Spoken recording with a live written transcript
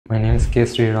My name is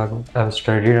Sri Raghava. I have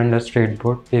studied under State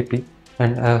Board AP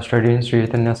and I have studied in Sri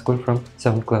Chaitanya School from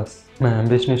 7th class. My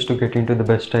ambition is to get into the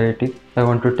best IIT. I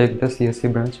want to take the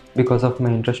CSE branch because of my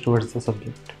interest towards the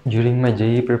subject. During my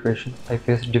JEE preparation, I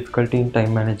faced difficulty in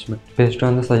time management. Based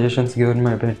on the suggestions given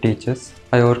by my teachers,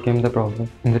 I overcame the problem.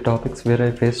 In the topics where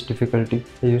I faced difficulty,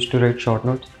 I used to write short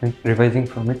notes and revising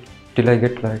from it till I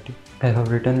get clarity. I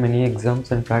have written many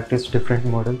exams and practiced different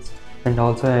models, and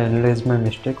also I analyze my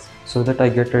mistakes so that I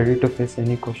get ready to face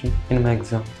any question in my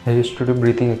exam. I used to do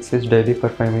breathing exercise daily for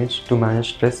 5 minutes to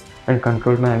manage stress and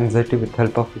control my anxiety with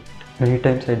help of it. Many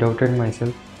times I doubted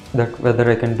myself that whether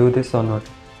I can do this or not,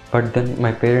 but then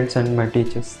my parents and my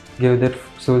teachers gave their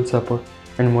sole support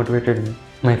and motivated me.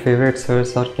 My favorite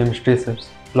sirs are chemistry sirs,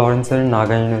 Lawrence sir and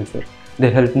Nagayan sir.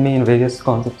 They helped me in various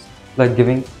concepts like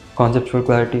giving conceptual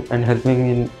clarity and helping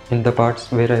me in the parts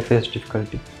where I face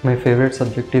difficulty. My favorite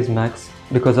subject is Maths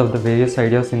because of the various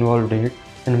ideas involved in it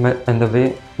and the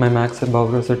way my Maths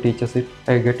professor teaches it,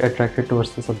 I get attracted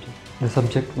towards the subject. The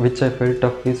subject which I felt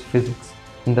tough is Physics.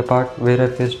 In the part where I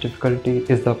face difficulty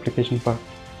is the application part.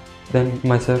 Then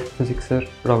my sir, Physics sir,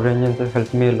 Raghava sir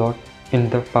helped me a lot in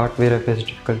the part where I face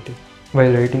difficulty.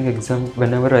 While writing exam,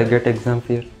 whenever I get exam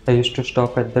fear, I used to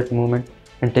stop at that moment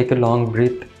and take a long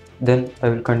breath. Then I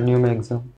will continue my exam.